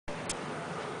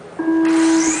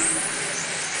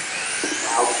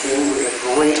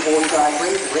both sides.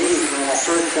 Great radius in that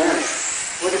first turn.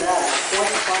 Look at that.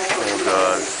 25 for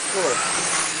God.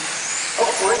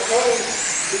 Oh, Rick Hayes.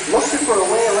 He's looking for a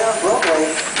way around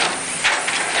Brumley.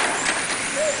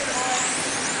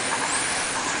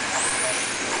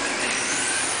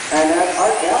 And that's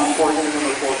Art Downport in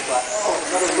number 4 spot. Oh,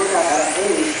 another look out of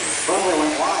Hayes. Brumley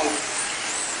went wide.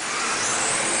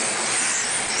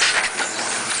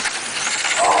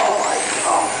 Oh my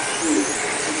God.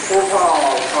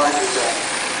 Oh, charges that.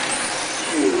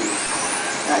 Jeez.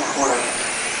 That corner.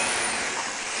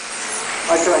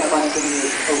 I tried punching you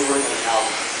over and out.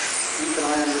 Keep an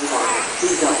eye on your corner.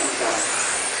 He's done. He's done.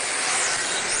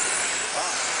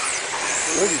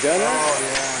 What have you done that? Oh,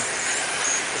 yeah.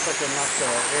 Looks like they knocked the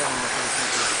air in the thing.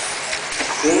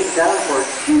 Game down for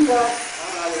 2 shots.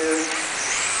 I'm out of here.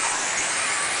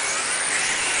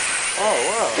 Oh,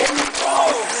 wow.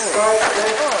 Sorry,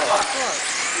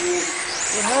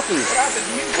 What happened? What happened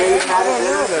to you? I don't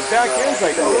know. The back end's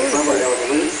like all over the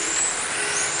place.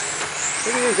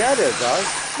 What do you think that is, dog?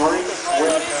 Maurice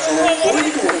with an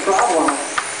unfortunate problem.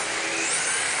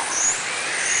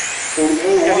 In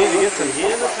A1, You need to get some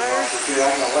heat in the tires? I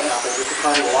don't know what happened. Just the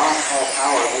car lost all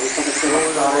power. Maybe something came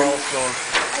up started.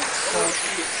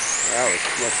 That was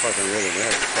much fucking real than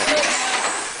that.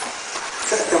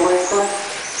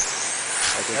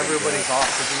 Everybody's off.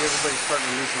 I think everybody's starting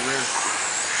to lose the rear.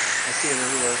 I see it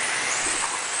everywhere.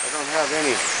 I don't have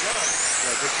any.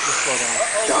 Yeah, just slow down.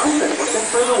 Johnson looking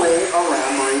for the way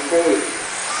around Maurice Hayes.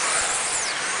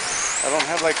 I don't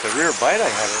have like the rear bite I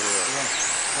had earlier.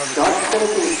 Johnson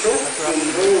finishing 5th in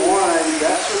A1,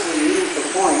 desperately needing the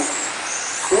point.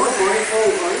 Still with Maurice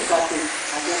Hayes. Maurice actually,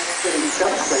 I guess, getting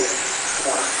 7th place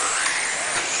point.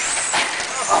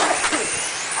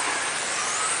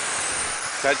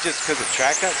 Is that just because the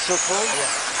track got so cold? Yeah.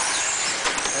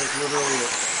 That is literally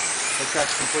it. The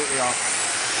track's completely off.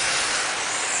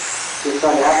 Just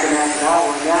on the aftermath of that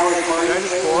one. Now it's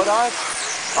Maurice Hayes. Pull it off?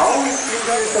 Always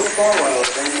easier to follow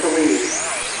than to lead.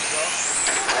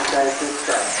 That is good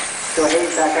stuff. So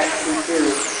Hayes back up to Q2.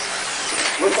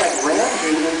 Looks like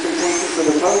Ramsey in contention for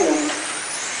the podium.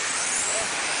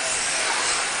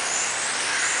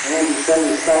 And he's setting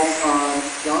his sights on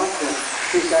Johnson.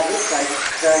 He's got his sights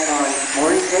set on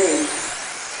Maurice Hayes.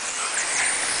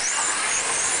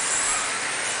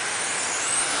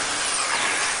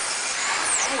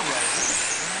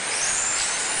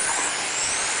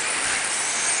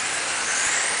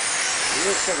 You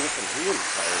just gotta get some heat in the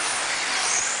tires.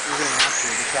 You're going to have to.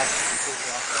 The track's completely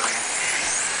off right now.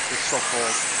 It's so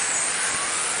cold.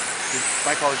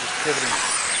 My car was just pivoting.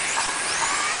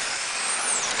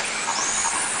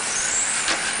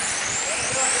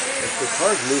 The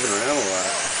car's moving around a lot.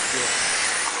 Yeah.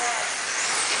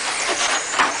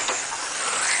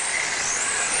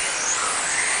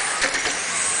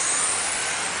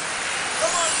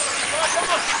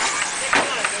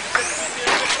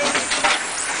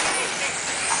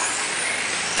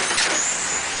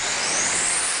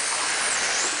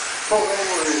 Full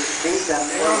Edwards, James John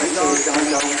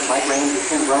Jones, Mike Ramsey,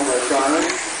 Tim Brumler, John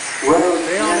Rose,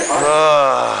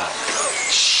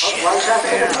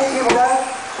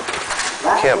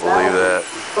 Can't believe that.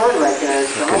 Third right there,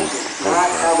 Johnson. Not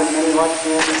having any luck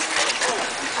in.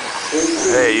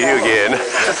 Hey, you again.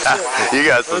 You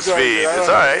got some speed. It's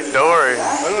all right. Don't worry.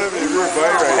 I don't have any rear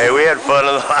bite right Hey, we had fun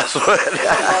on the last one.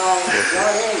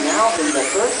 Now in the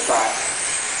third spot.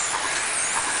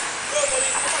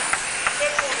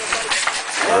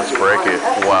 Let's break it.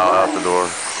 Wow, out the door.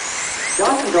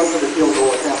 Johnson goes for the field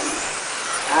goal attempt.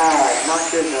 Not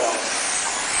good though.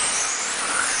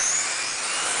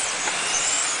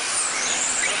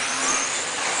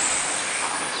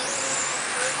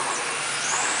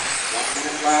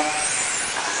 Left.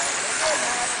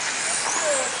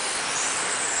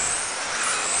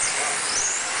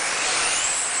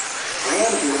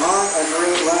 Ramsey on a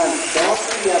great run.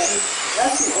 Bouncing,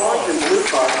 that's the orange and blue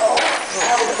car. Oh,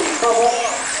 having some trouble.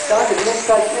 Down to the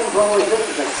inside, Tim Brumley. This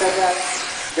is a setback.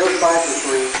 Goes 5 for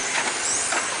 3.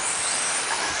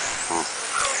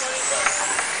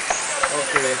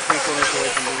 Okay, 3 corners away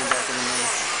from getting back in the middle.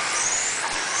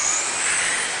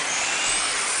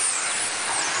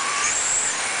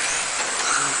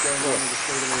 Going to the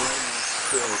straight away right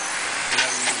now.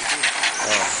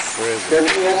 Oh, where is it? There's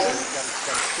the answer. Got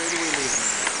a straight away lead on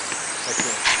there. That's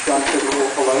it. Johnson a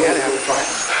little below. You gotta have fun.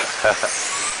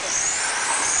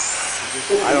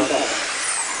 I don't. We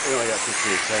only got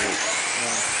 15 seconds.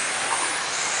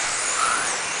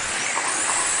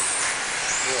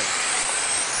 Yeah.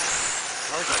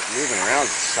 Car's like moving around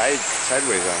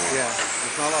sideways on me. Yeah,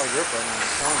 there's not a lot of grip right now.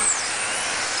 It's telling you.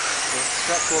 The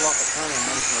strap pulled off a ton and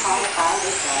managed to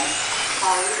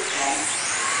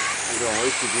We're going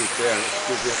way too deep there. It's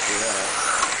too deep for that.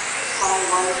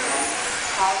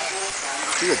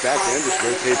 See, the back end just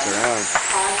rotates around.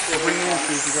 Bring it in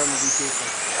so you can go in the VT.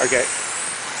 Okay.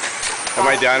 Am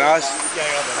I down, Oz?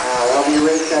 That'll be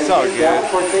ringside. It's all good.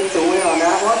 Davenport takes the win on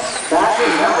that one. Back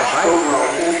in overall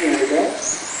champion today.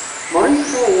 Maurice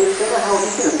Hayes, don't know how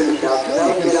he's going to finish.